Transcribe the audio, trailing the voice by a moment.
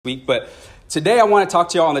week, but today I want to talk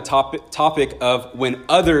to y'all on the topic of when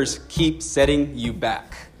others keep setting you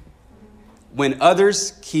back. When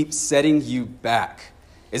others keep setting you back.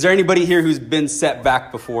 Is there anybody here who's been set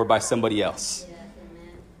back before by somebody else?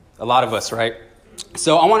 A lot of us, right?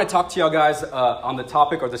 So I want to talk to y'all guys on the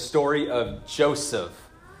topic or the story of Joseph.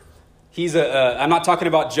 I'm not talking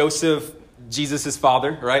about Joseph, Jesus'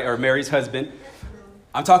 father, right, or Mary's husband.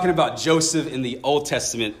 I'm talking about Joseph in the Old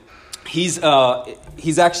Testament. He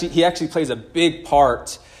actually plays a big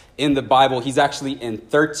part in the Bible. He's actually in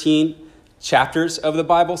 13 chapters of the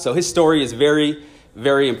Bible. So his story is very,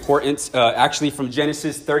 very important. Actually, from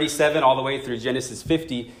Genesis 37 all the way through Genesis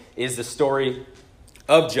 50 is the story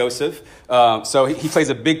of Joseph. So he plays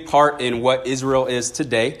a big part in what Israel is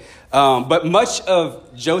today. But much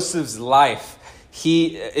of Joseph's life,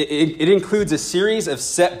 it includes a series of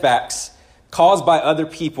setbacks caused by other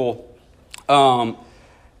people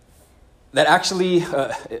that actually,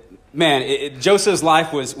 Joseph's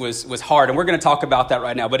life was hard, and we're going to talk about that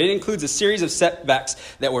right now. But it includes a series of setbacks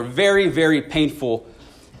that were very, very painful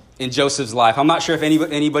in Joseph's life. I'm not sure if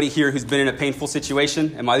anybody here who's been in a painful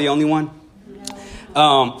situation. Am I the only one?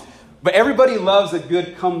 No. But everybody loves a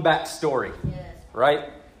good comeback story,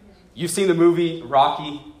 right? You've seen the movie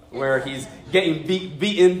Rocky, where he's getting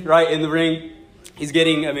beaten, right, in the ring. He's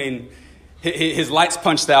getting, his lights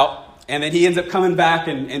punched out. And then he ends up coming back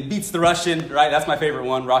and beats the Russian, right? That's my favorite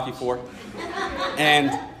one, Rocky IV.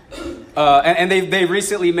 And they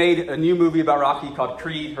recently made a new movie about Rocky called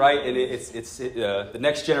Creed, right? And it's the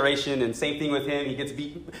next generation, and same thing with him. He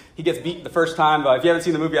gets beat the first time. If you haven't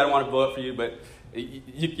seen the movie, I don't want to blow it for you, but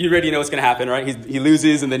you already know what's going to happen, right? He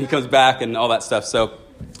loses, and then he comes back and all that stuff. So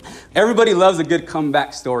everybody loves a good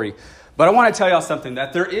comeback story. But I want to tell y'all something,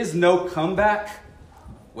 that there is no comeback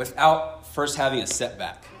without first having a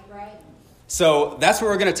setback. So that's what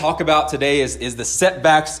we're going to talk about today is the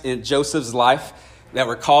setbacks in Joseph's life that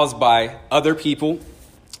were caused by other people.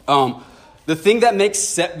 The thing that makes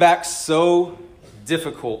setbacks so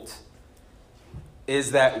difficult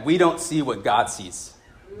is that we don't see what God sees.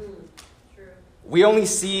 We only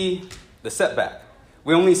see the setback.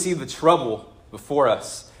 We only see the trouble before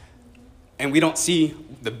us. And we don't see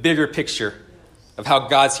the bigger picture of how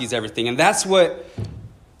God sees everything. And that's what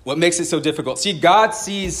makes it so difficult. See,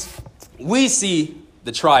 we see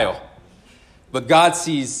the trial, but God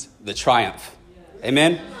sees the triumph.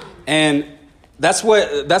 Amen. And that's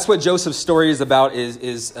what Joseph's story is about,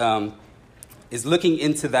 is looking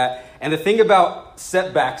into that. And the thing about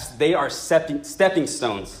setbacks, they are stepping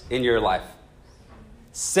stones in your life.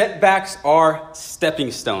 Setbacks are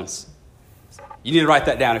stepping stones. You need to write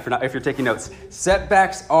that down if you're taking notes.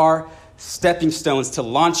 Setbacks are stepping stones to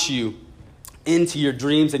launch you into your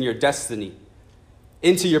dreams and your destiny,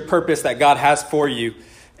 into your purpose that God has for you.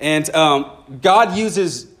 And God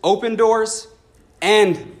uses open doors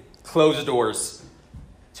and closed doors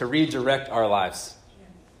to redirect our lives.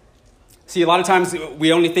 See, a lot of times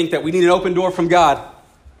we only think that we need an open door from God.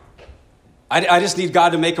 I just need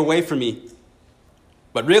God to make a way for me.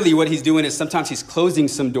 But really what he's doing is sometimes he's closing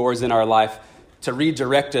some doors in our life to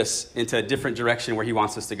redirect us into a different direction where he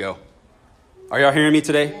wants us to go. Are y'all hearing me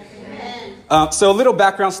today? So a little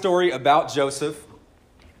background story about Joseph.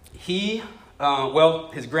 His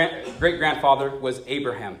great-grandfather was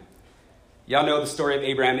Abraham. Y'all know the story of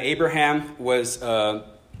Abraham. Abraham was an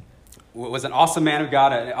awesome man of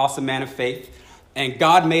God, an awesome man of faith. And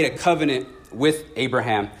God made a covenant with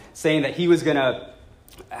Abraham, saying that he was going to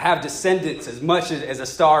have descendants as much as the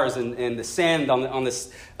stars and the sand on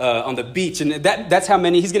the beach. And that's how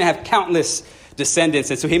many. He's going to have countless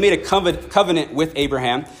descendants. And so he made a covenant with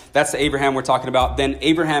Abraham. That's the Abraham we're talking about. Then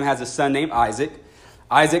Abraham has a son named Isaac.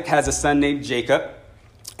 Isaac has a son named Jacob,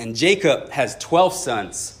 and Jacob has 12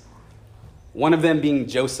 sons, one of them being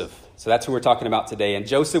Joseph. So that's who we're talking about today. And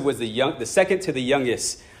Joseph was the second to the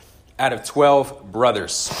youngest out of 12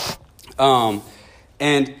 brothers. And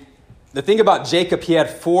the thing about Jacob, he had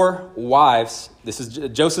 4 wives. This is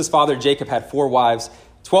Joseph's father, Jacob, had 4 wives,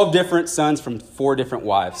 12 different sons from 4 different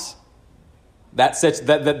wives. That's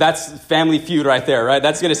family feud right there, right?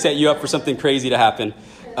 That's going to set you up for something crazy to happen.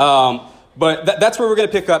 But that's where we're going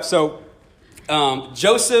to pick up. So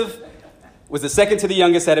Joseph was the second to the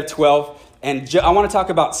youngest out of 12. And I want to talk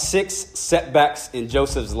about 6 setbacks in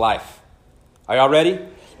Joseph's life. Are y'all ready?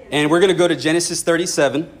 And we're going to go to Genesis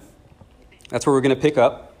 37. That's where we're going to pick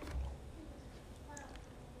up.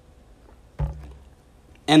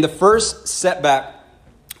 And the first setback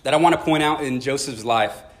that I want to point out in Joseph's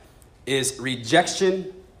life is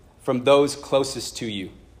rejection from those closest to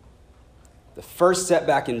you. The first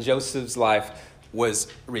setback in Joseph's life was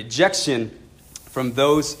rejection from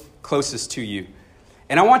those closest to you.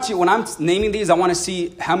 And I want you, when I'm naming these, I want to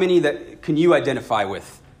see how many that can you identify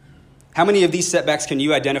with. How many of these setbacks can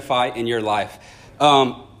you identify in your life?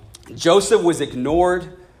 Joseph was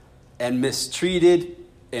ignored and mistreated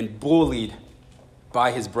and bullied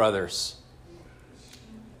by his brothers.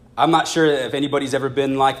 I'm not sure if anybody's ever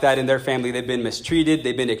been like that in their family. They've been mistreated,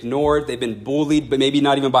 they've been ignored, they've been bullied, but maybe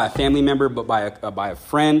not even by a family member, but by a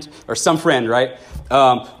friend or some friend, right?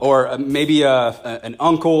 Or maybe an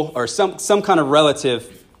uncle or some kind of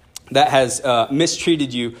relative that has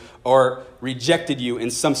mistreated you or rejected you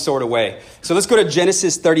in some sort of way. So let's go to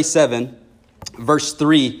Genesis 37, verse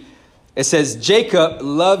 3. It says, Jacob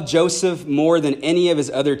loved Joseph more than any of his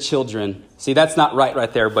other children. See, that's not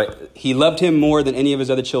right there, but he loved him more than any of his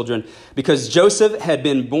other children because Joseph had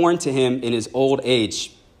been born to him in his old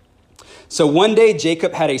age. So one day,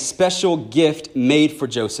 Jacob had a special gift made for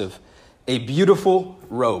Joseph, a beautiful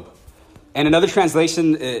robe. And another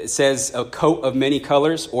translation says a coat of many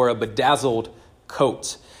colors or a bedazzled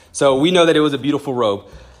coat. So we know that it was a beautiful robe.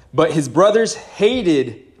 But his brothers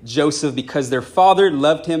hated Joseph because their father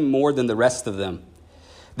loved him more than the rest of them.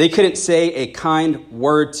 They couldn't say a kind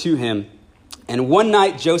word to him. And one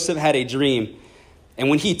night Joseph had a dream. And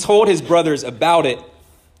when he told his brothers about it,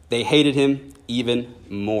 they hated him even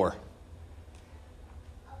more.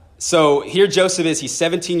 So here Joseph is, he's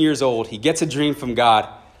 17 years old. He gets a dream from God.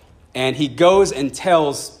 And he goes and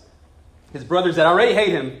tells his brothers that already hate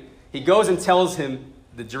him, he goes and tells him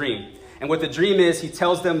the dream. And what the dream is, he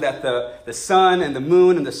tells them that the sun and the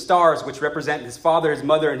moon and the stars, which represent his father, his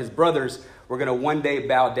mother, and his brothers, were going to one day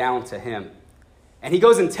bow down to him. And he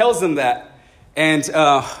goes and tells them that. And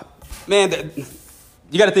man,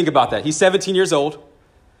 you got to think about that. He's 17 years old.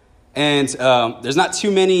 And there's not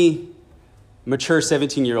too many mature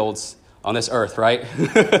 17-year-olds on this earth, right?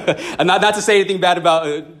 And not to say anything bad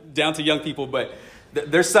about down to young people, but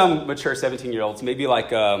there's some mature 17-year-olds, maybe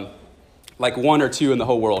like one or two in the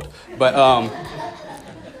whole world. But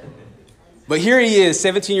here he is,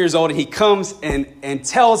 17 years old, and he comes and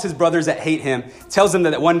tells his brothers that hate him, tells them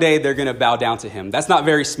that one day they're going to bow down to him. That's not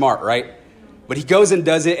very smart, right? But he goes and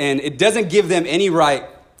does it, and it doesn't give them any right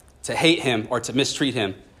to hate him or to mistreat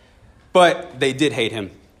him. But they did hate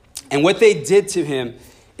him. And what they did to him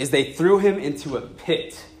is they threw him into a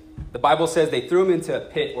pit. The Bible says they threw him into a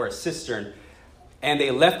pit or a cistern, and they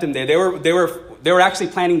left him there. They were actually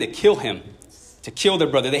planning to kill him, to kill their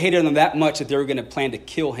brother. They hated him that much that they were going to plan to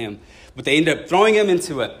kill him. But they ended up throwing him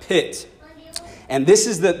into a pit. And this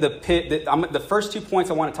is the pit. The first 2 points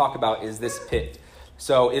I want to talk about is this pit.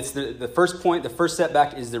 So it's the first point, the first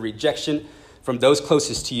setback is the rejection from those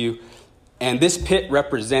closest to you. And this pit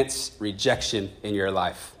represents rejection in your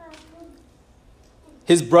life.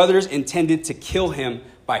 His brothers intended to kill him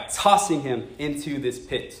by tossing him into this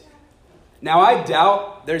pit. Now, I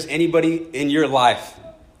doubt there's anybody in your life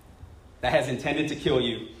that has intended to kill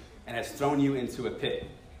you and has thrown you into a pit,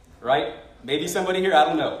 right? Maybe somebody here, I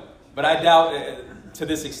don't know. But I doubt to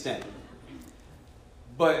this extent.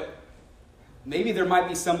 But maybe there might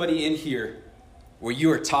be somebody in here where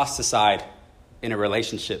you are tossed aside in a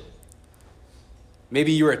relationship.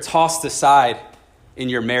 Maybe you were tossed aside in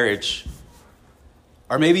your marriage.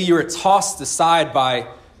 Or maybe you were tossed aside by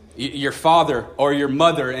your father or your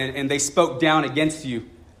mother and they spoke down against you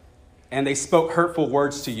and they spoke hurtful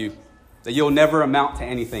words to you that you'll never amount to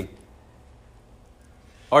anything.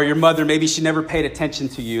 Or your mother, maybe she never paid attention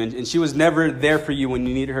to you and she was never there for you when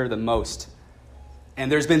you needed her the most.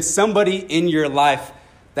 And there's been somebody in your life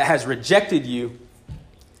that has rejected you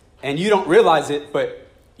and you don't realize it, but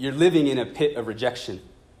you're living in a pit of rejection.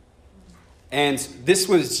 And this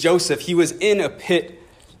was Joseph. He was in a pit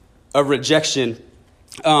of rejection.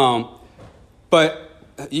 But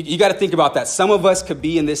you got to think about that. Some of us could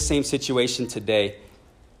be in this same situation today.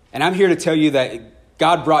 And I'm here to tell you that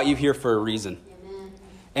God brought you here for a reason. Amen.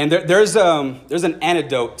 And there's an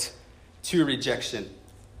antidote to rejection.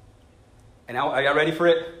 And are you ready for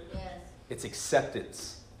it? Yes. It's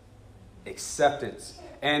acceptance. Acceptance.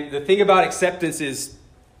 And the thing about acceptance is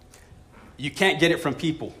you can't get it from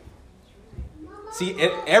people. See,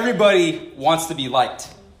 everybody wants to be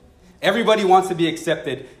liked. Everybody wants to be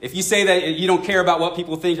accepted. If you say that you don't care about what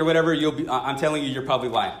people think or whatever, I'm telling you, you're probably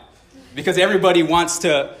lying. Because everybody wants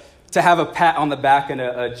to have a pat on the back and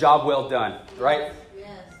a job well done, right? Yes.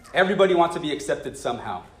 Everybody wants to be accepted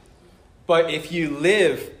somehow. But if you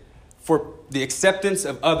live for the acceptance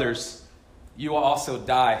of others, you will also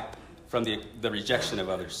die from the rejection of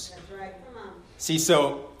others. That's right. Come on. See,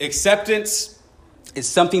 so acceptance is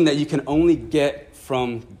something that you can only get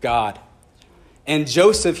from God. And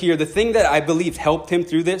Joseph here, the thing that I believe helped him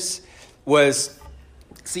through this was,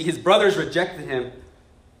 see, his brothers rejected him,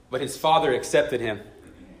 but his father accepted him.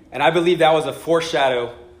 And I believe that was a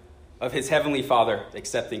foreshadow of his heavenly Father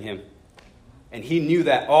accepting him. And he knew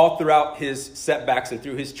that all throughout his setbacks and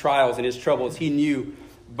through his trials and his troubles, he knew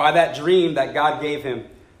by that dream that God gave him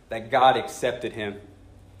that God accepted him.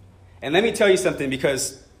 And let me tell you something,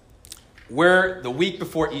 because we're the week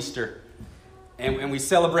before Easter, and we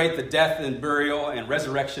celebrate the death and burial and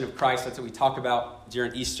resurrection of Christ. That's what we talk about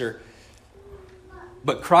during Easter.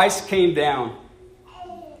 But Christ came down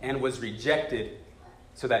and was rejected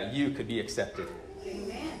so that you could be accepted.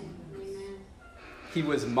 Amen. He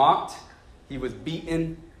was mocked. He was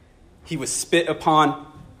beaten. He was spit upon.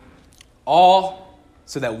 All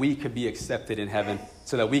so that we could be accepted in heaven.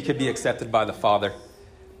 So that we could be accepted by the Father.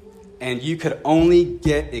 And you could only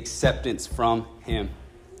get acceptance from him.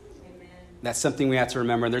 Amen. That's something we have to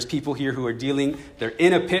remember. And there's people here who are they're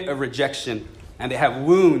in a pit of rejection. And they have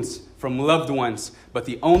wounds from loved ones. But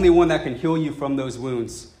the only one that can heal you from those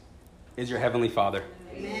wounds is your heavenly Father.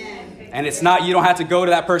 Amen. And it's not, you don't have to go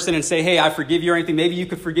to that person and say, hey, I forgive you or anything. Maybe you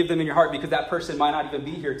could forgive them in your heart, because that person might not even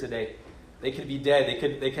be here today. They could be dead.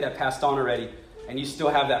 They could have passed on already. And you still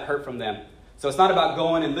have that hurt from them. So it's not about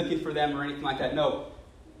going and looking for them or anything like that. No,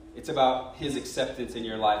 it's about his acceptance in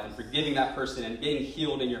your life and forgiving that person and being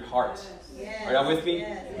healed in your heart. Yes. Are y'all with me?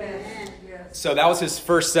 Yes. So that was his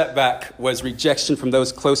first setback, was rejection from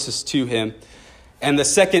those closest to him. And the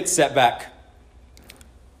second setback,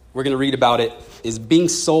 we're going to read about it, is being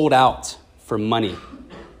sold out for money.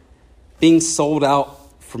 Being sold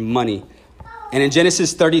out for money. And in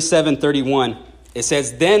Genesis 37:31, it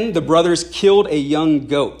says, then the brothers killed a young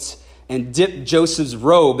goat and dipped Joseph's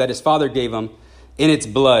robe that his father gave him in its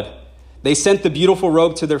blood. They sent the beautiful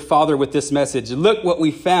robe to their father with this message. Look what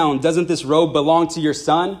we found. Doesn't this robe belong to your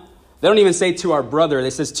son? They don't even say to our brother. They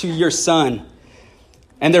says to your son.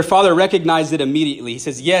 And their father recognized it immediately. He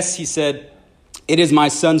says, yes, he said, it is my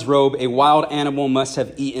son's robe. A wild animal must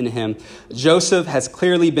have eaten him. Joseph has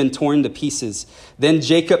clearly been torn to pieces. Then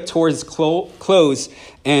Jacob tore his clothes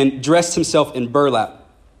and dressed himself in burlap.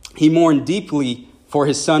 He mourned deeply for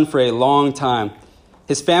his son for a long time.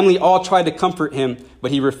 His family all tried to comfort him,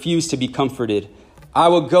 but he refused to be comforted. I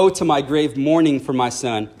will go to my grave mourning for my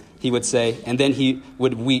son, he would say, and then he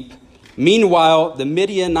would weep. Meanwhile, the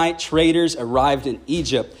Midianite traders arrived in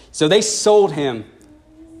Egypt. So they sold him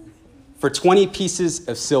for 20 pieces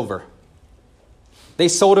of silver. They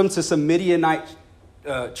sold him to some Midianite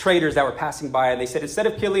traders that were passing by. And they said, instead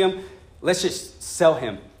of killing him, let's just sell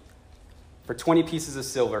him for 20 pieces of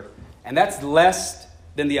silver. And that's less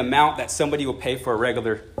than the amount that somebody would pay for a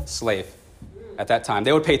regular slave at that time.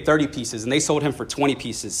 They would pay 30 pieces, and they sold him for 20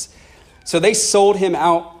 pieces. So they sold him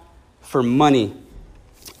out for money.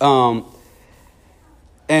 And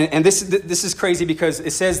this is crazy, because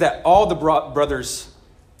it says that all the brothers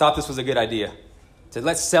thought this was a good idea. To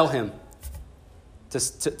let's sell him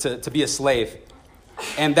to be a slave.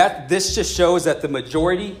 And this just shows that the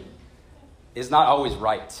majority is not always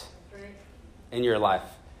right in your life.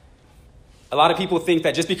 A lot of people think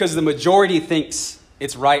that just because the majority thinks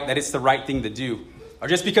it's right, that it's the right thing to do. Or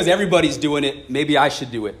just because everybody's doing it, maybe I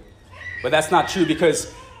should do it. But that's not true,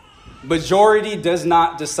 because majority does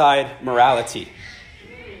not decide morality.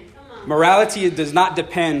 Morality does not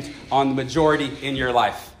depend on the majority in your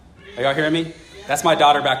life. Are y'all hearing me? That's my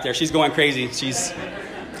daughter back there. She's going crazy. She's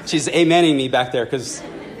amening me back there because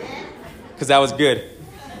that was good.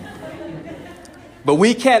 But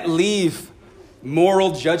we can't leave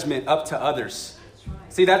moral judgment up to others.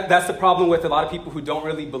 See, that's the problem with a lot of people who don't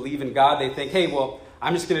really believe in God. They think, hey, well,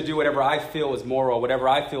 I'm just going to do whatever I feel is moral, whatever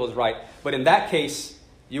I feel is right. But in that case,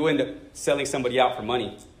 you end up selling somebody out for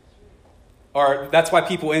money. Or that's why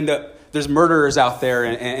people end up, there's murderers out there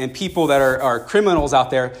and people that are criminals out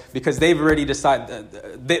there, because they've already decided,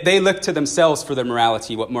 they look to themselves for their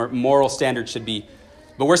morality, what moral standards should be.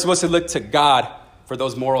 But we're supposed to look to God for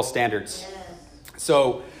those moral standards.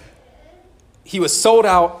 So he was sold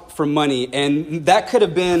out for money, and that could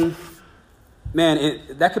have been,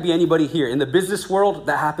 that could be anybody here. In the business world,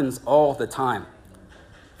 that happens all the time.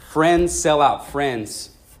 Friends sell out friends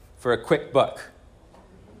for a quick buck.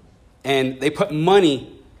 And they put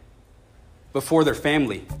money before their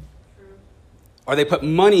family. Or they put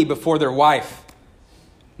money before their wife.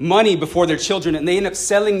 Money before their children. And they end up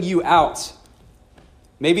selling you out.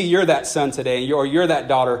 Maybe you're that son today, or you're that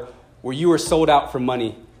daughter, where you were sold out for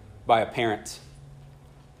money by a parent.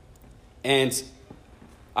 And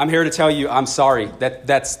I'm here to tell you, I'm sorry.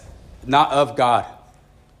 That's not of God.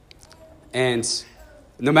 And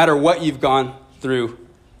no matter what you've gone through,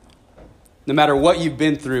 no matter what you've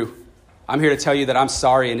been through, I'm here to tell you that I'm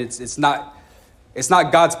sorry, and it's not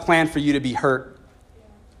God's plan for you to be hurt.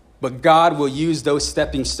 But God will use those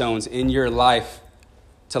stepping stones in your life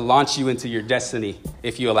to launch you into your destiny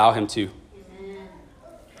if you allow him to.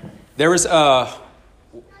 There was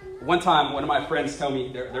one time one of my friends told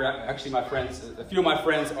me, they're actually my friends, a few of my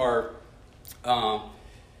friends are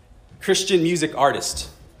Christian music artists.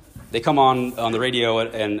 They come on the radio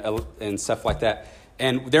and stuff like that.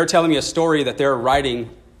 And they're telling me a story that they're writing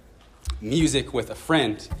music with a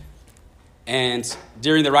friend. And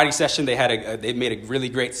during the writing session, they made a really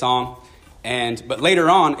great song. But later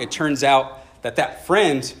on, it turns out that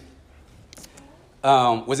friend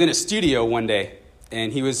was in a studio one day,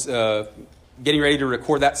 and he was getting ready to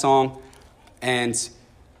record that song. And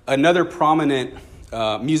another prominent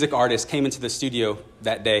music artist came into the studio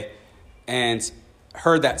that day and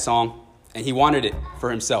heard that song, and he wanted it for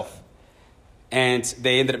himself. And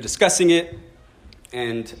they ended up discussing it,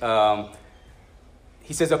 and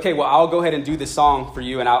he says, okay, well, I'll go ahead and do this song for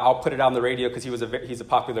you, and I'll put it on the radio because he's a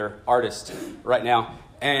popular artist right now.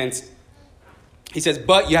 And he says,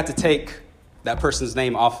 but you have to take that person's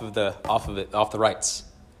name off the rights,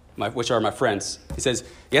 which are my friends. He says,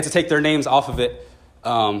 you have to take their names off of it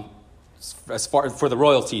as far for the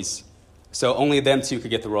royalties. So only them two could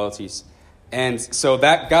get the royalties. And so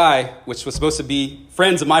that guy, which was supposed to be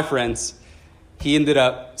friends of my friends, he ended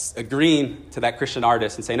up agreeing to that Christian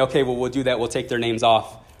artist and saying, okay, well, we'll do that. We'll take their names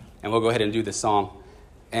off, and we'll go ahead and do this song.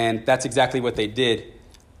 And that's exactly what they did.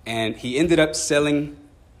 And he ended up selling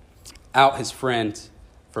out his friend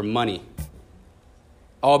for money.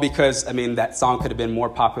 All because, that song could have been more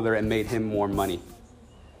popular and made him more money.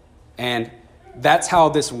 And that's how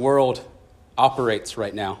this world operates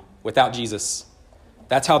right now without Jesus.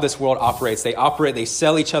 That's how this world operates. They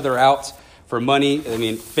sell each other out for money.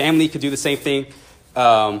 Family could do the same thing.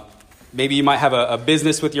 Maybe you might have a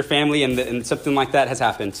business with your family and something like that has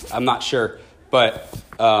happened. I'm not sure. But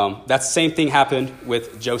that same thing happened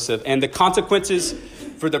with Joseph. And the consequences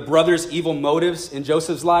for the brothers' evil motives in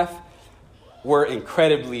Joseph's life were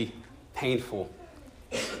incredibly painful.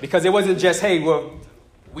 Because it wasn't just, hey, well,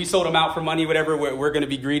 we sold him out for money, whatever, we're going to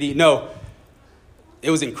be greedy. No,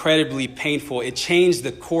 it was incredibly painful. It changed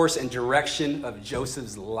the course and direction of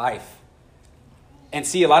Joseph's life. And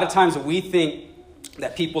see, a lot of times we think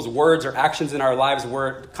that people's words or actions in our lives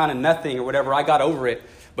were kind of nothing or whatever. I got over it.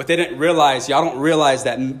 But y'all don't realize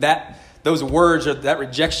that those words or that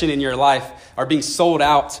rejection in your life are being sold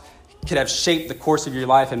out could have shaped the course of your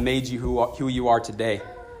life and made you who you are today.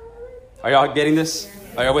 Are y'all getting this?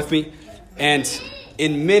 Are y'all with me? And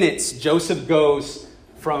in minutes, Joseph goes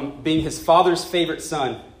from being his father's favorite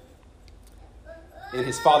son in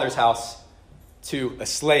his father's house to a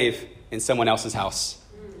slave in someone else's house.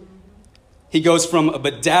 He goes from a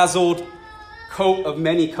bedazzled coat of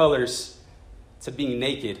many colors to being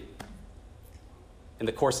naked in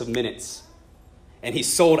the course of minutes. And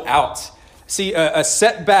he's sold out. See, a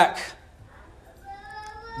setback,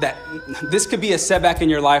 this could be a setback in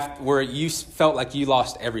your life where you felt like you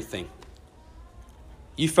lost everything.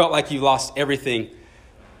 You felt like you lost everything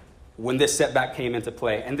when this setback came into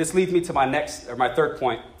play. And this leads me to my third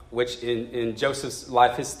point, which in Joseph's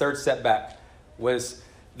life, his third setback was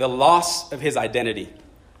the loss of his identity.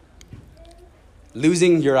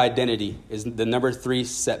 Losing your identity is the number 3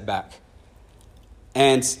 setback.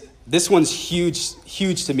 And this one's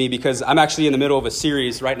huge to me because I'm actually in the middle of a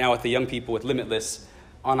series right now with the young people with Limitless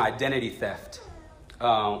on identity theft.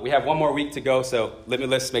 We have one more week to go, so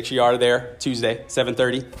Limitless, make sure you are there Tuesday,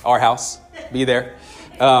 7:30, our house. Be there.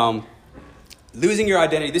 Losing your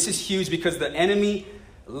identity. This is huge because the enemy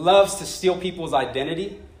loves to steal people's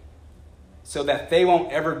identity so that they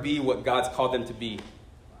won't ever be what God's called them to be,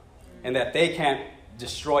 and that they can't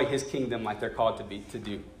destroy his kingdom like they're called to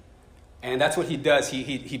do. And that's what he does.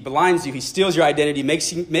 He blinds you. He steals your identity,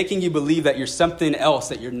 making you believe that you're something else,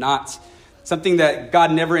 that you're not, something that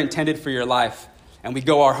God never intended for your life. And we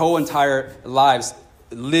go our whole entire lives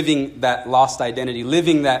living that lost identity,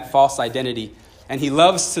 living that false identity. And he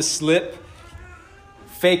loves to slip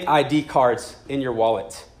fake ID cards in your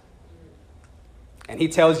wallet. And he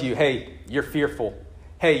tells you, hey, you're fearful.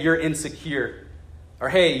 Hey, you're insecure. Or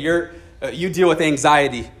hey, you deal with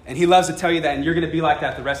anxiety. And he loves to tell you that, and you're going to be like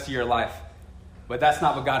that the rest of your life. But that's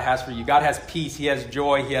not what God has for you. God has peace. He has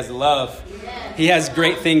joy. He has love. Yes. He has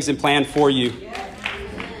great things in plan for you. Yes.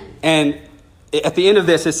 And at the end of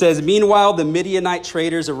this, it says, meanwhile, the Midianite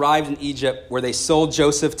traders arrived in Egypt, where they sold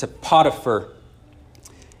Joseph to Potiphar,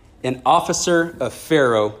 an officer of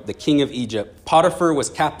Pharaoh, the king of Egypt. Potiphar was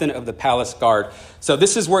captain of the palace guard. So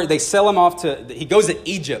this is where they sell him off he goes to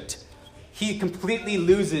Egypt. He completely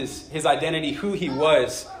loses his identity, who he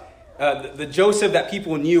was. The Joseph that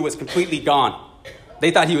people knew was completely gone. They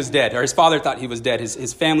thought he was dead, or his father thought he was dead.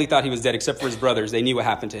 His family thought he was dead, except for his brothers. They knew what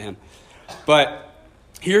happened to him. But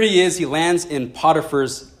here he is. He lands in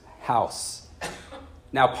Potiphar's house.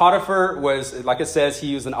 Now, Potiphar was, like it says,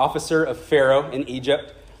 he was an officer of Pharaoh in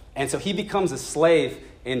Egypt. And so he becomes a slave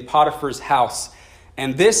in Potiphar's house.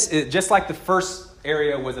 And this is, just like the first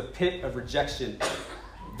area was a pit of rejection,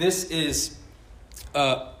 this is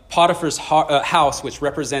Potiphar's house, which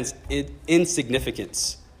represents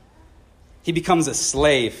insignificance. He becomes a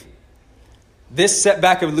slave. This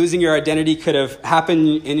setback of losing your identity could have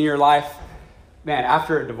happened in your life, man,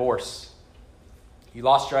 after a divorce. You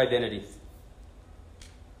lost your identity.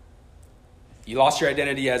 You lost your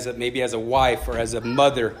identity maybe as a wife or as a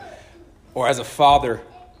mother or as a father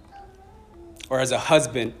or as a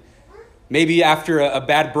husband. Maybe after a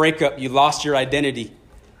bad breakup, you lost your identity.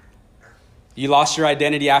 You lost your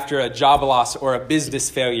identity after a job loss or a business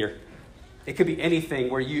failure. It could be anything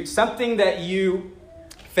where something that you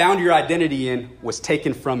found your identity in was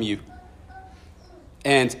taken from you.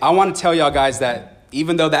 And I want to tell y'all guys that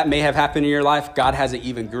even though that may have happened in your life, God has an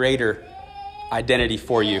even greater identity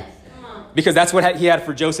for you. Because that's what he had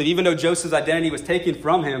for Joseph. Even though Joseph's identity was taken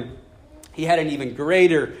from him, he had an even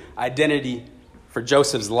greater identity for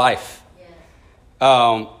Joseph's life.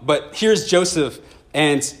 But here's Joseph,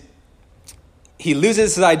 and he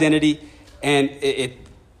loses his identity, and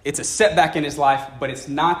it's a setback in his life, but it's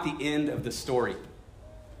not the end of the story.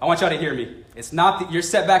 I want y'all to hear me. Your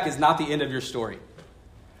setback is not the end of your story.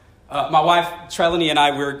 My wife, Trelanie, and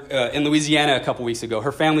I were in Louisiana a couple weeks ago.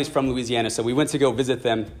 Her family's from Louisiana, so we went to go visit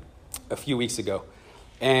them a few weeks ago.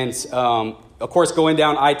 And, of course, going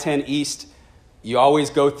down I-10 East, you always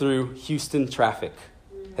go through Houston traffic.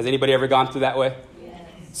 Has anybody ever gone through that way? Yes.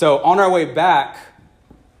 So on our way back,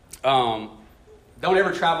 don't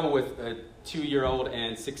ever travel with a 2-year-old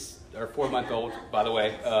and 6 or 4-month-old, by the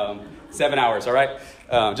way. 7 hours, all right?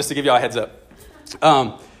 Just to give y'all a heads up.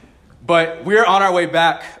 But we're on our way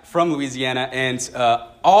back from Louisiana, and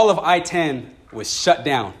all of I-10 was shut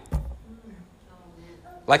down.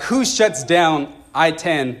 Like, who shuts down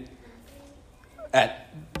I-10 at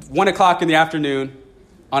 1 o'clock in the afternoon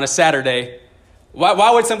on a Saturday?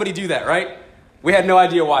 Why would somebody do that, right? We had no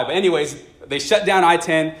idea why. But anyways, they shut down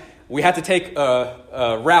I-10. We had to take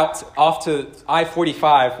a route off to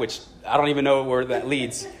I-45, which I don't even know where that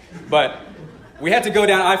leads. But we had to go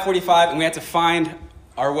down I-45, and we had to find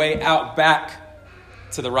our way out back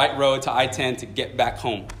to the right road to I-10 to get back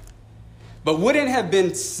home. But wouldn't it have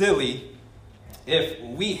been silly if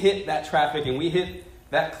we hit that traffic and we hit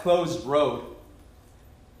that closed road?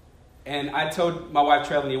 And I told my wife,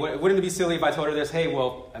 Trelanie, wouldn't it be silly if I told her this? Hey,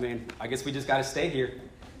 well, I guess we just got to stay here.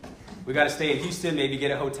 We got to stay in Houston, maybe get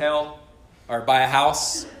a hotel or buy a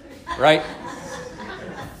house, right?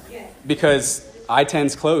 Because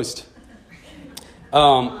I-10's closed.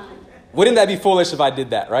 Wouldn't that be foolish if I did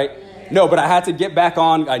that, right? No, but I had to get back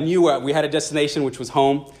on. I knew we had a destination, which was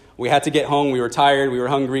home. We had to get home. We were tired. We were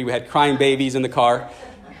hungry. We had crying babies in the car.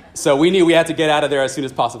 So we knew we had to get out of there as soon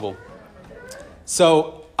as possible.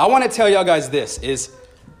 So I want to tell y'all guys this, is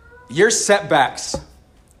your setbacks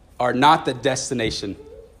are not the destination.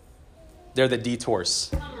 They're the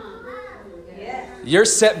detours. Your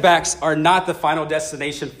setbacks are not the final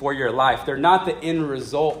destination for your life. They're not the end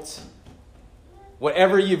result.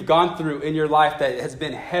 Whatever you've gone through in your life that has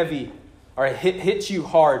been heavy or hit you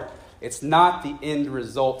hard, it's not the end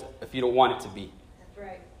result if you don't want it to be. That's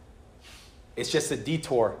right. It's just a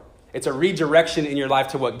detour. It's a redirection in your life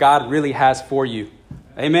to what God really has for you.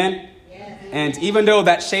 Amen? Yes. And even though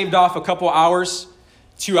that shaved off a couple hours,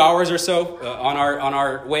 2 hours or so on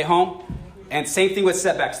our way home, and same thing with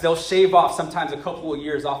setbacks. They'll shave off sometimes a couple of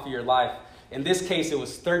years off of your life. In this case, it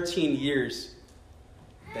was 13 years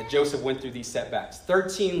that Joseph went through these setbacks.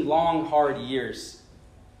 13 long, hard years.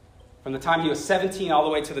 From the time he was 17 all the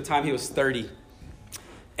way to the time he was 30.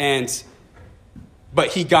 But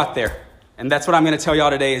he got there. And that's what I'm going to tell y'all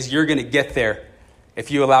today is you're going to get there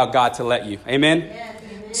if you allow God to let you. Amen? Yes,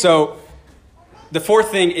 amen. So the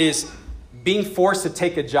fourth thing is being forced to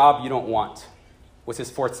take a job you don't want was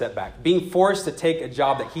his fourth setback. Being forced to take a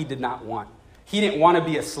job that he did not want. He didn't want to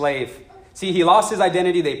be a slave. See, he lost his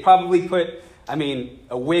identity. They probably put,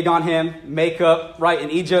 a wig on him, makeup, right,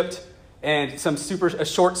 in Egypt, and a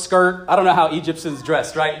short skirt. I don't know how Egyptians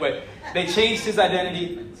dressed, right? But they changed his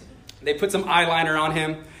identity. They put some eyeliner on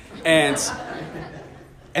him. And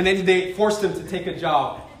then they forced him to take a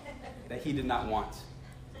job that he did not want.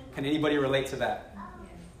 Can anybody relate to that?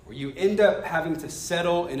 Where you end up having to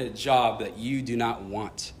settle in a job that you do not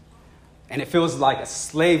want. And it feels like a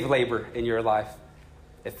slave labor in your life.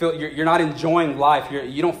 You're not enjoying life.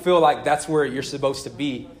 You don't feel like that's where you're supposed to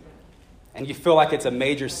be. And you feel like it's a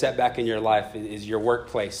major setback in your life is your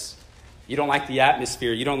workplace. You don't like the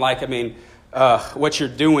atmosphere. You don't like, what you're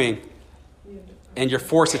doing, and you're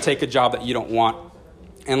forced to take a job that you don't want.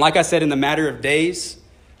 And like I said, in the matter of days,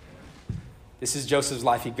 this is Joseph's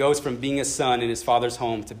life. He goes from being a son in his father's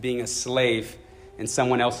home to being a slave in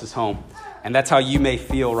someone else's home. And that's how you may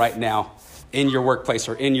feel right now in your workplace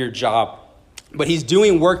or in your job. But he's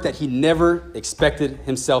doing work that he never expected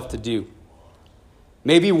himself to do.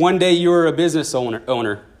 Maybe one day you were a business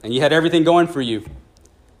owner and you had everything going for you.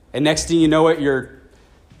 And next thing you know it,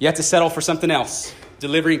 you have to settle for something else,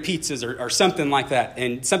 delivering pizzas or something like that,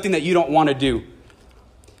 and something that you don't want to do.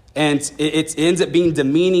 And it ends up being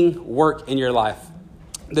demeaning work in your life.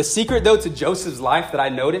 The secret, though, to Joseph's life that I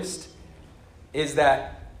noticed is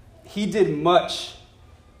that he did much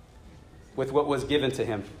with what was given to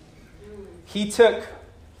him. He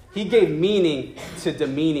gave meaning to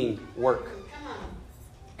demeaning work.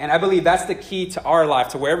 And I believe that's the key to our life,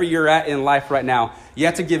 to wherever you're at in life right now. You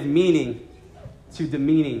have to give meaning to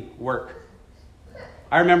demeaning work.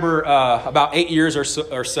 I remember about 8 years or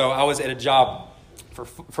so, I was at a job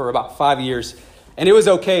for about 5 years. And it was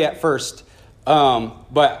okay at first.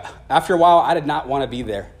 But after a while, I did not want to be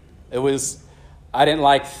there. I didn't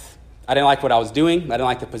like what I was doing. I didn't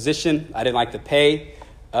like the position. I didn't like the pay.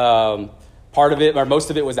 Part of it, or most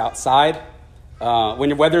of it, was outside. When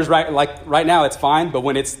your weather's right, like right now, it's fine. But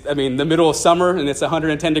when it's, the middle of summer and it's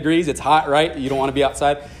 110 degrees, it's hot, right? You don't want to be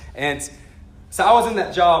outside. And so I was in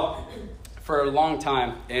that job for a long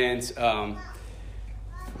time, and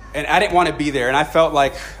I didn't want to be there. And I felt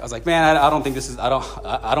like, I was like, man, I don't think this is, I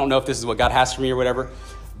don't know if this is what God has for me or whatever.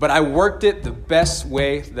 But I worked it the best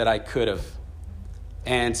way that I could have.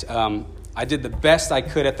 And I did the best I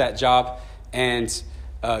could at that job. And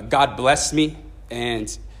God blessed me.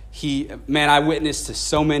 And I witnessed to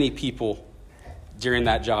so many people during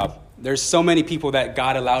that job. There's so many people that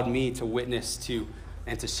God allowed me to witness to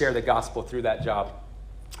and to share the gospel through that job.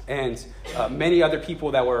 And many other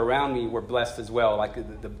people that were around me were blessed as well, like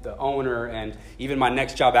the owner, and even my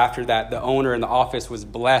next job after that, the owner in the office was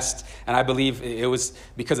blessed. And I believe it was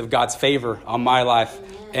because of God's favor on my life.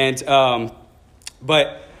 And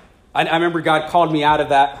but I remember God called me out of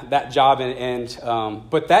that job,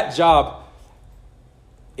 but that job,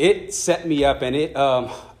 it set me up, and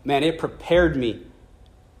it prepared me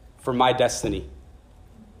for my destiny.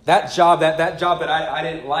 That job that I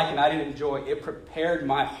didn't like and I didn't enjoy, it prepared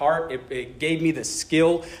my heart. It gave me the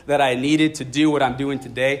skill that I needed to do what I'm doing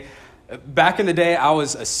today. Back in the day, I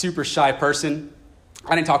was a super shy person.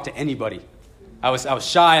 I didn't talk to anybody. I was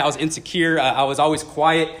shy. I was insecure. I was always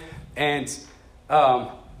quiet. And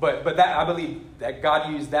but that, I believe that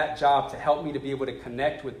God used that job to help me to be able to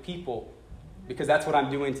connect with people, because that's what I'm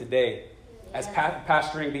doing today. As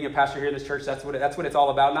pastoring, being a pastor here in this church, that's what it's all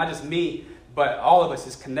about. Not just me, but all of us,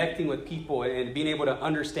 is connecting with people and being able to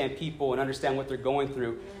understand people and understand what they're going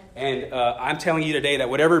through. And I'm telling you today that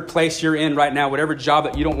whatever place you're in right now, whatever job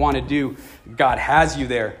that you don't want to do, God has you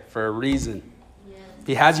there for a reason. Yes.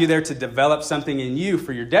 He has you there to develop something in you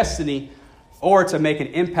for your destiny, or to make an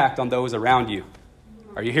impact on those around you.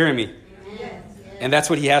 Are you hearing me? Yes. And that's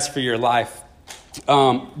what he has for your life.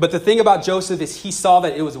 But the thing about Joseph is he saw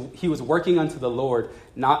that he was working unto the Lord,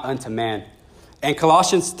 not unto man. And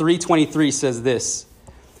Colossians 3:23 says this.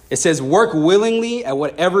 It says, work willingly at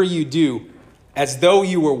whatever you do, as though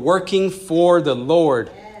you were working for the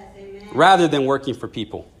Lord, rather than working for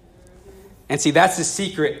people. And see, that's the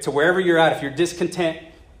secret to wherever you're at. If you're discontent,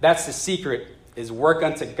 that's the secret, is work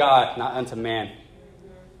unto God, not unto man.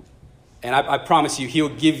 And I promise you,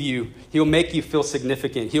 he'll make you feel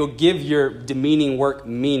significant. He'll give your demeaning work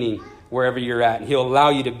meaning wherever you're at. And he'll allow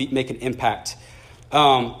you to make an impact.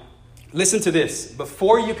 Listen to this.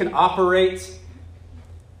 Before you can operate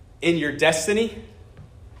in your destiny,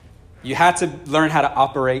 you have to learn how to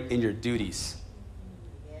operate in your duties.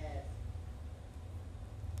 Yes.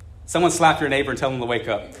 Someone slap your neighbor and tell them to wake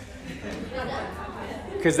up.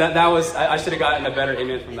 Because I should have gotten a better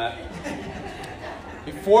amen from that.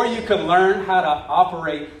 Before you can learn how to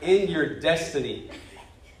operate in your destiny,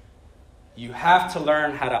 you have to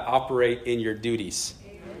learn how to operate in your duties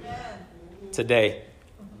today.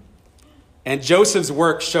 And Joseph's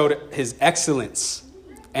work showed his excellence,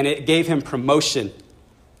 and it gave him promotion.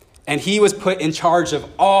 And he was put in charge of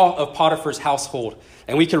all of Potiphar's household.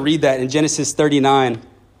 And we can read that in Genesis 39,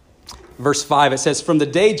 verse 5. It says, from the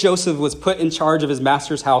day Joseph was put in charge of his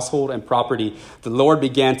master's household and property, the Lord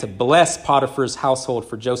began to bless Potiphar's household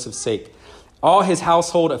for Joseph's sake. All his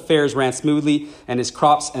household affairs ran smoothly, and his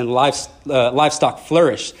crops and livestock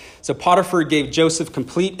flourished. So Potiphar gave Joseph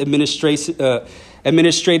complete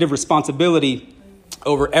administrative responsibility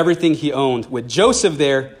over everything he owned. With Joseph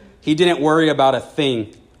there, he didn't worry about a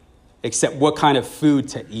thing except what kind of food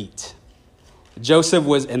to eat. Joseph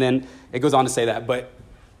was, and then it goes on to say that, but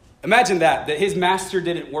imagine that his master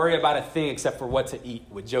didn't worry about a thing except for what to eat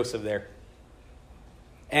with Joseph there.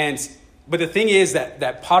 But the thing is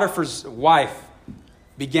that Potiphar's wife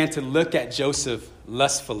began to look at Joseph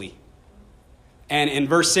lustfully. And in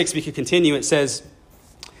verse 6, we could continue. It says,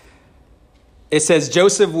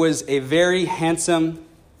 Joseph was a very handsome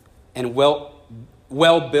and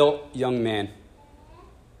well-built young man.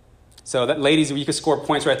 So that, ladies, you could score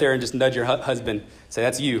points right there and just nudge your husband. Say,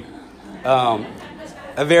 that's you.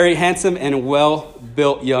 A very handsome and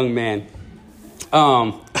well-built young man.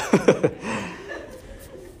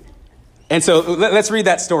 And so let's read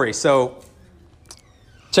that story. So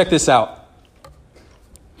check this out.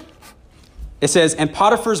 It says, and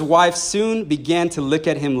Potiphar's wife soon began to look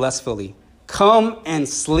at him lustfully. Come and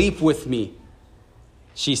sleep with me,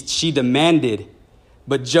 she demanded,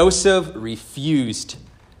 but Joseph refused.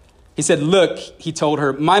 He said, look, he told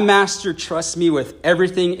her, my master trusts me with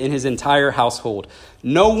everything in his entire household.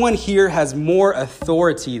 No one here has more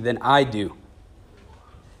authority than I do.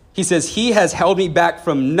 He says, he has held me back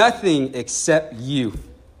from nothing except you,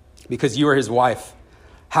 because you are his wife.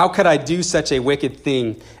 How could I do such a wicked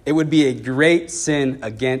thing? It would be a great sin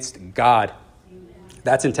against God.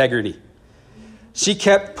 That's integrity. She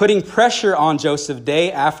kept putting pressure on Joseph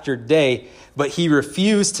day after day, but he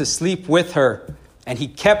refused to sleep with her, and he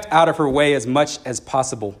kept out of her way as much as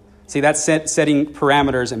possible. See, that's setting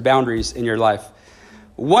parameters and boundaries in your life.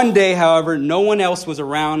 One day, however, no one else was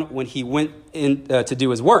around when he went in to do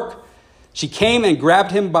his work. She came and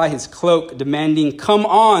grabbed him by his cloak, demanding, come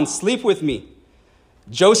on, sleep with me.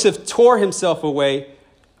 Joseph tore himself away,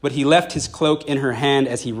 but he left his cloak in her hand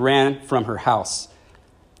as he ran from her house.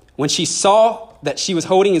 When she saw that she was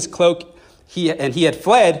holding his cloak and he had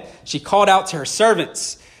fled, she called out to her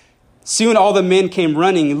servants. Soon all the men came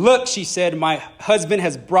running. Look, she said, my husband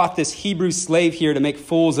has brought this Hebrew slave here to make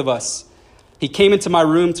fools of us. He came into my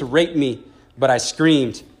room to rape me, but I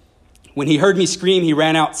screamed. When he heard me scream, he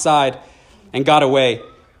ran outside and got away,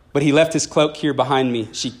 but he left his cloak here behind me.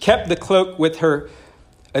 She kept the cloak with her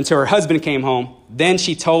until her husband came home. Then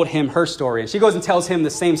she told him her story. And she goes and tells him the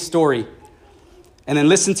same story. And then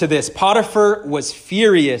listen to this. Potiphar was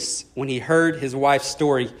furious when he heard his wife's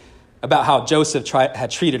story about how Joseph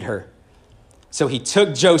had treated her. So he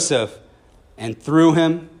took Joseph and threw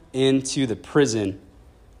him into the prison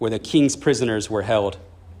where the king's prisoners were held.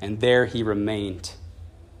 And there he remained.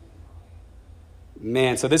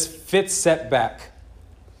 Man, so this fifth setback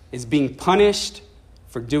is being punished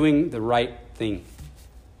for doing the right thing.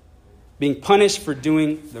 Being punished for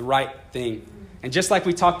doing the right thing. And just like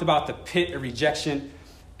we talked about the pit of rejection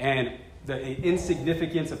and the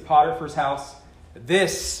insignificance of Potiphar's house,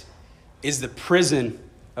 this is the prison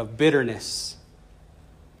of bitterness.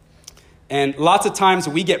 And lots of times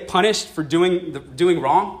we get punished for doing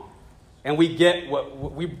wrong, and we get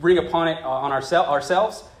what we bring upon it on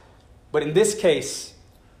ourselves. But in this case,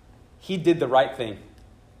 he did the right thing,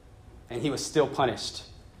 and he was still punished.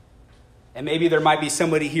 And maybe there might be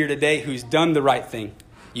somebody here today who's done the right thing.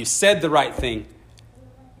 You said the right thing,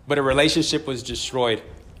 but a relationship was destroyed,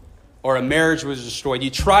 or a marriage was destroyed. You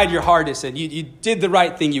tried your hardest, and you did the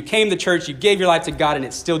right thing. You came to church, you gave your life to God, and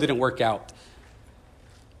it still didn't work out.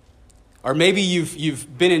 Or maybe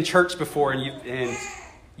you've been in church before, and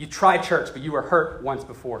you tried church, but you were hurt once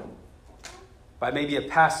before. By maybe a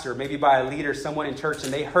pastor, maybe by a leader, someone in church,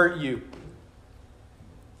 and they hurt you.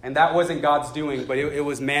 And that wasn't God's doing, but it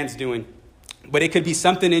was man's doing. But it could be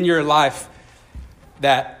something in your life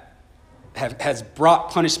that has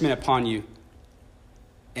brought punishment upon you.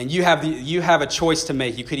 And you have a choice to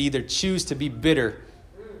make. You could either choose to be bitter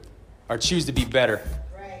or choose to be better.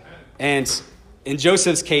 Right. And in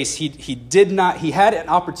Joseph's case, he had an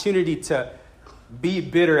opportunity to be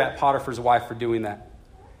bitter at Potiphar's wife for doing that.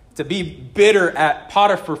 To be bitter at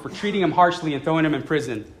Potiphar for treating him harshly and throwing him in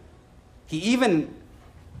prison. He even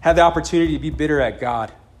had the opportunity to be bitter at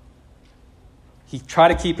God. He tried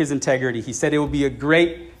to keep his integrity. He said it would be a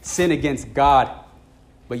great sin against God,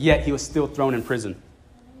 but yet he was still thrown in prison.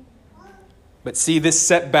 But see, this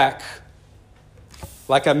setback,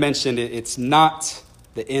 like I mentioned, it's not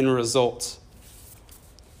the end result.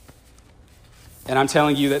 And I'm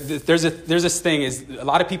telling you that there's this thing is a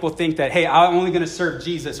lot of people think that, hey, I'm only going to serve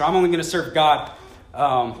Jesus, or I'm only going to serve God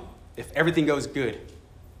if everything goes good.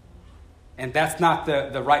 And that's not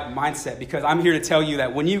the right mindset, because I'm here to tell you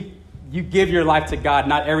that when you give your life to God,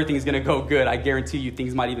 not everything is going to go good. I guarantee you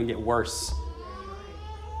things might even get worse.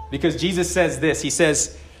 Because Jesus says this. He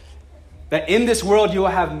says that in this world you will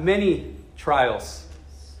have many trials.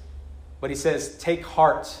 But he says, take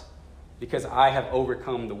heart, because I have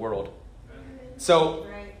overcome the world. So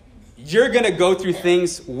you're going to go through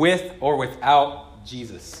things with or without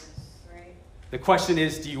Jesus. Right. The question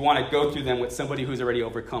is, do you want to go through them with somebody who's already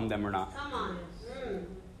overcome them or not? Come on.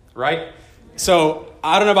 Right? So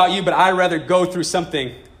I don't know about you, but I'd rather go through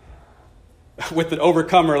something with an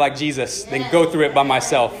overcomer like Jesus than go through it by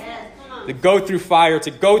myself. To go through fire,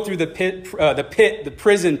 to go through the pit, the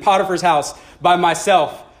prison, Potiphar's house by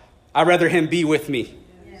myself. I'd rather him be with me.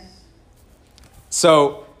 Yes.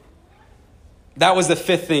 So that was the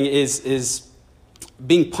fifth thing, is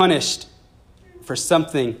being punished for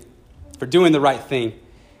something, for doing the right thing.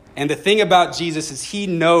 And the thing about Jesus is he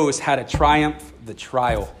knows how to triumph the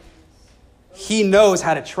trial. He knows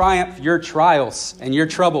how to triumph your trials and your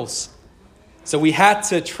troubles. So we had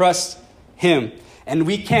to trust him. And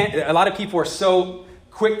we can't, a lot of people are so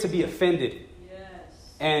quick to be offended. Yes.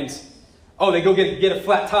 And, they go get a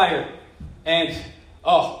flat tire. And,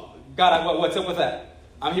 God, what's up with that?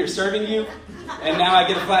 I'm here serving you, and now I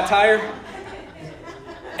get a flat tire?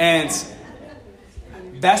 And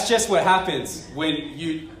that's just what happens when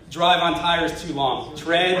you drive on tires too long.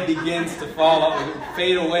 Tread begins to fall off,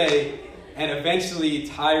 fade away, and eventually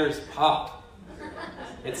tires pop.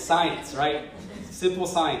 It's science, right? Simple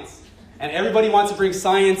science. And everybody wants to bring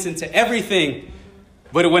science into everything.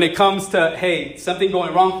 But when it comes to, hey, something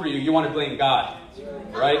going wrong for you, you want to blame God,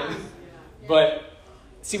 right? But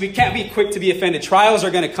see, we can't be quick to be offended. Trials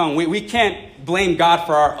are going to come. We can't blame God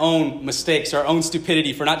for our own mistakes, our own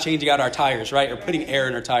stupidity, for not changing out our tires, right? Or putting air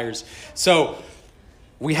in our tires. So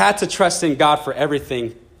we had to trust in God for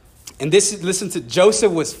everything. And listen to,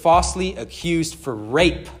 Joseph was falsely accused for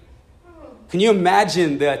rape. Can you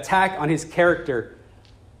imagine the attack on his character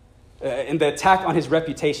and the attack on his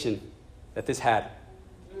reputation that this had?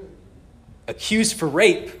 Accused for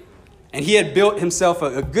rape. And he had built himself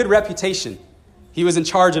a good reputation. He was in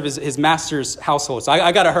charge of his master's household. So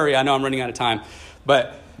I got to hurry. I know I'm running out of time.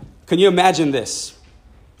 But can you imagine this?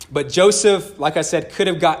 But Joseph, like I said, could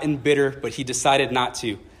have gotten bitter, but he decided not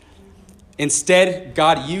to. Instead,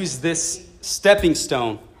 God used this stepping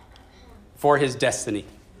stone for his destiny.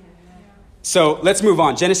 So let's move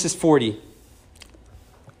on. Genesis 40.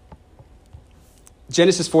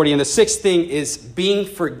 Genesis 40. And the sixth thing is being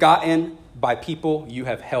forgotten by people you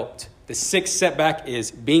have helped. The sixth setback is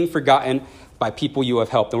being forgotten by people you have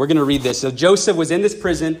helped. And we're going to read this. So Joseph was in this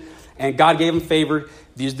prison, and God gave him favor.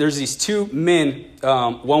 There's these two men.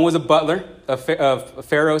 One was a butler of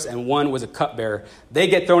Pharaoh's, and one was a cupbearer. They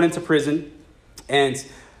get thrown into prison, and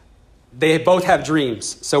they both have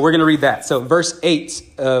dreams. So we're going to read that. So verse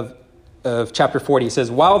 8 of chapter 40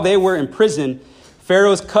 says, while they were in prison,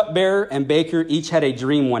 Pharaoh's cupbearer and baker each had a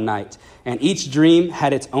dream one night, and each dream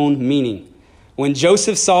had its own meaning. When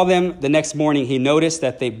Joseph saw them the next morning, he noticed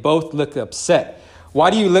that they both looked upset. Why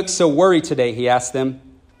do you look so worried today? He asked them.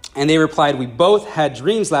 And they replied, we both had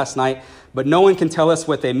dreams last night, but no one can tell us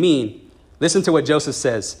what they mean. Listen to what Joseph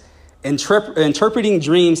says. Interpreting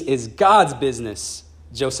dreams is God's business,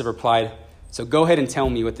 Joseph replied. So go ahead and tell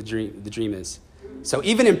me what the dream is. So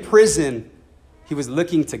even in prison, he was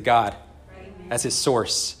looking to God as his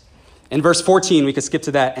source. In verse 14, we could skip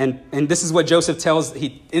to that. And this is what Joseph tells.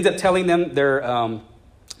 He ends up telling them their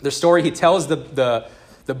story. He tells the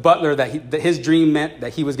butler that his dream meant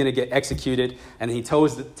that he was going to get executed. And he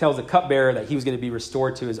tells the cupbearer that he was going to be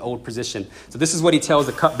restored to his old position. So this is what he tells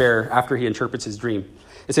the cupbearer after he interprets his dream.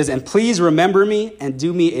 It says, and please remember me and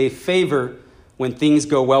do me a favor when things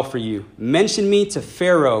go well for you. Mention me to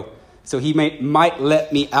Pharaoh so he might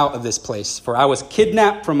let me out of this place. For I was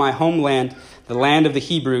kidnapped from my homeland, the land of the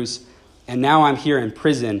Hebrews, and now I'm here in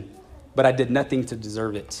prison, but I did nothing to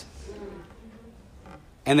deserve it.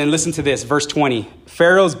 And then listen to this, verse 20.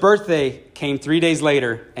 Pharaoh's birthday came 3 days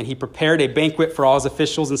later, and he prepared a banquet for all his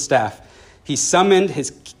officials and staff. He summoned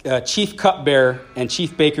his chief cupbearer and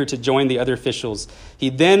chief baker to join the other officials. He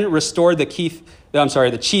then restored the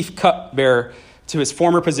chief cupbearer to his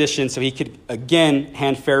former position so he could again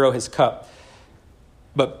hand Pharaoh his cup.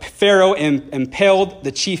 But Pharaoh impaled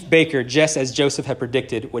the chief baker just as Joseph had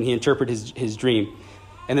predicted when he interpreted his dream.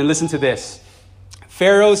 And then listen to this.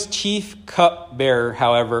 Pharaoh's chief cupbearer,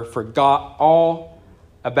 however, forgot all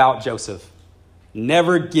about Joseph,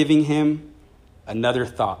 never giving him another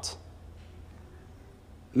thought.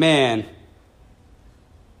 Man,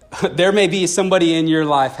 there may be somebody in your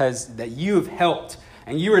life that you have helped,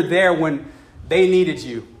 and you were there when they needed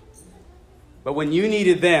you. But when you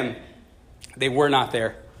needed them, they were not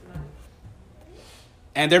there.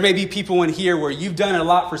 And there may be people in here where you've done a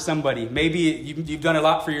lot for somebody. Maybe you've done a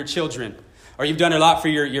lot for your children, or you've done a lot for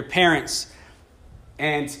your parents,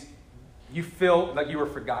 and you feel like you were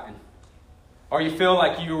forgotten, or you feel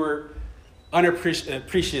like you were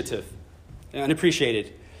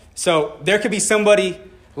unappreciated. So there could be somebody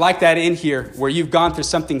like that in here where you've gone through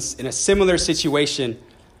something in a similar situation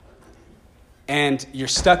and you're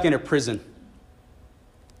stuck in a prison.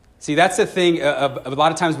 See, that's the thing. A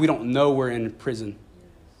lot of times we don't know we're in prison,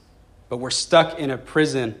 but we're stuck in a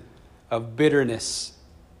prison of bitterness.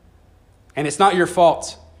 And it's not your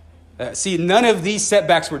fault. See, none of these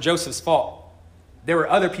setbacks were Joseph's fault. They were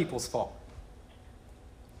other people's fault.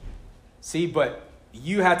 See, but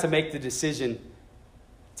you had to make the decision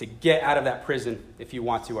to get out of that prison if you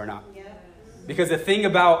want to or not. Because the thing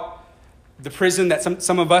about the prison that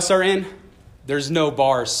some of us are in, there's no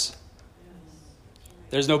bars.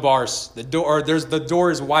 There's no bars. The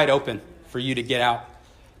door is wide open for you to get out.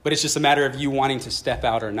 But it's just a matter of you wanting to step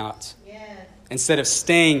out or not. Instead of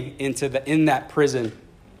staying in that prison.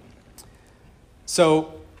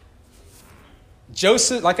 So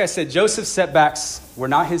Joseph, like I said, Joseph's setbacks were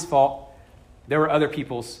not his fault. They were other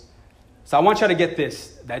people's. So I want you to get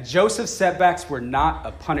this, that Joseph's setbacks were not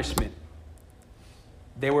a punishment.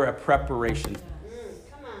 They were a preparation.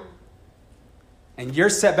 Come on. And your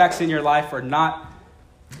setbacks in your life are not,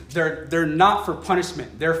 they're not for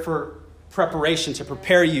punishment. They're for preparation, to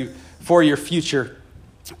prepare you for your future.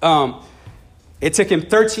 It took him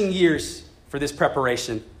 13 years for this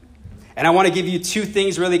preparation. And I want to give you two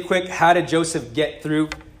things really quick. How did Joseph get through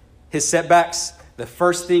his setbacks? The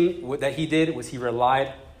first thing that he did was he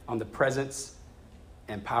relied on the presence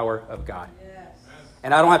and power of God. Yes.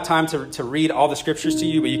 And I don't have time to read all the scriptures to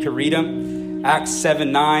you, but you can read them. Acts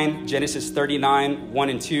 7:9, Genesis 39, 1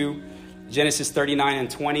 and 2, Genesis 39 and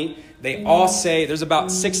 20. They all say, there's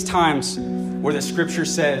about 6 times where the scripture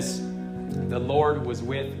says, the Lord was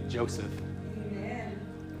with Joseph.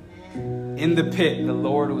 Amen. In the pit, the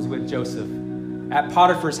Lord was with Joseph. At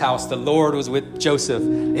Potiphar's house, the Lord was with Joseph.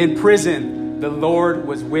 In prison, the Lord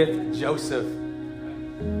was with Joseph.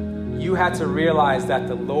 You had to realize that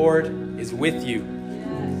the Lord is with you.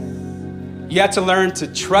 You had to learn to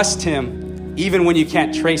trust him even when you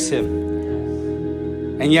can't trace him.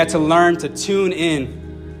 And you had to learn to tune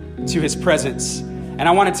in to his presence. And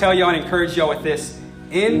I want to tell you and encourage you all with this.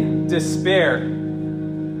 In despair,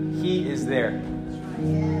 he is there.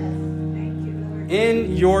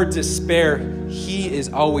 In your despair, he is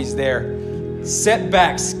always there.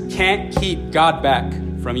 Setbacks can't keep God back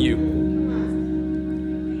from you.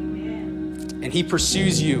 And he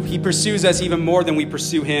pursues you. He pursues us even more than we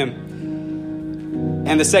pursue him.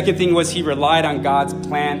 And the second thing was he relied on God's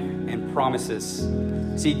plan and promises.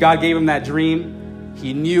 See, God gave him that dream.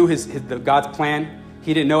 He knew God's plan.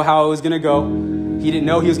 He didn't know how it was going to go. He didn't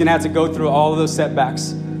know he was going to have to go through all of those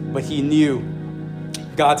setbacks. But he knew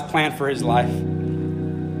God's plan for his life.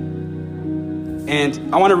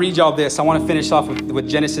 And I want to read y'all this. I want to finish off with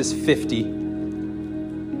Genesis 50.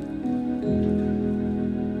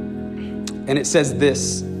 And it says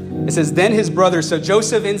this. It says, then his brother, so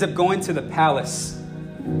Joseph ends up going to the palace.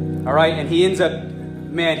 All right. And he ends up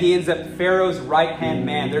Pharaoh's right-hand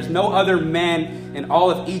man. There's no other man in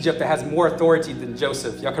all of Egypt that has more authority than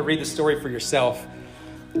Joseph. Y'all can read the story for yourself.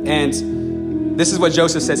 And this is what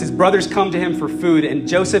Joseph says. His brothers come to him for food, and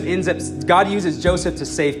God uses Joseph to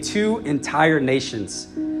save 2 entire nations,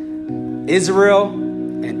 Israel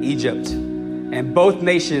and Egypt. And both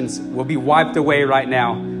nations will be wiped away right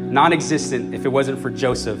now, non-existent if it wasn't for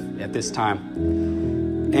Joseph at this time.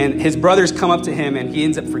 And his brothers come up to him, and he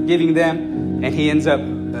ends up forgiving them, and he ends up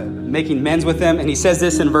making amends with them. And he says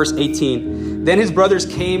this in verse 18. Then his brothers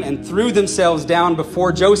came and threw themselves down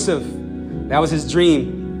before Joseph. That was his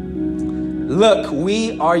dream. Look,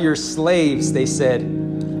 we are your slaves, they said.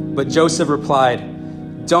 But Joseph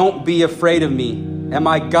replied, don't be afraid of me. Am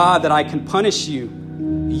I God that I can punish you?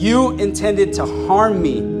 You intended to harm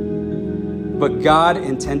me, but God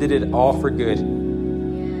intended it all for good.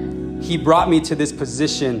 He brought me to this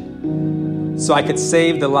position so I could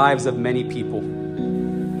save the lives of many people.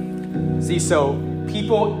 See, so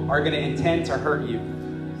people are going to intend to hurt you.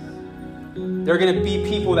 There are going to be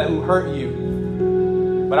people who hurt you.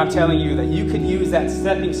 But I'm telling you that you could use that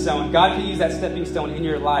stepping stone. God could use that stepping stone in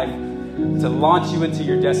your life to launch you into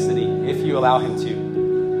your destiny if you allow him to.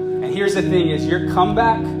 And here's the thing is your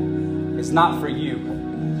comeback is not for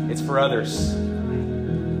you. It's for others.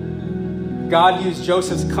 God used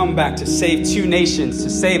Joseph's comeback to save 2 nations, to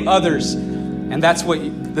save others. And that's what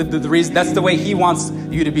the reason, that's the way he wants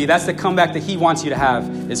you to be. That's the comeback that he wants you to have,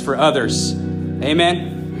 is for others.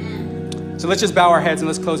 Amen. So let's just bow our heads and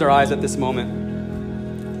let's close our eyes at this moment.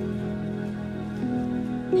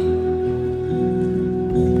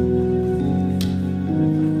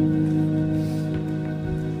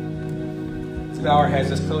 Bow our heads,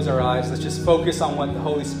 let's close our eyes. Let's just focus on what the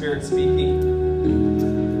Holy Spirit's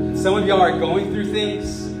speaking. Some of y'all are going through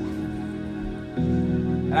things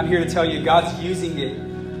And I'm here to tell you, God's using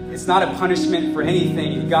it. It's not a punishment for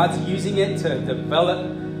anything. God's using it to develop,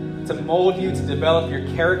 to mold you, to develop your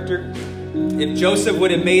character. If Joseph would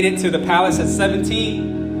have made it to the palace at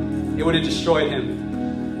 17, it would have destroyed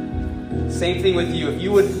him. Same thing with you. If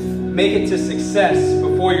you would make it to success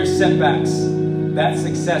before your setbacks, that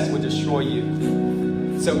success would destroy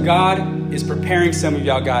you. So God is preparing some of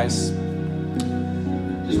y'all guys.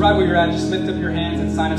 Just right where you're at, just lift up your hands and sign a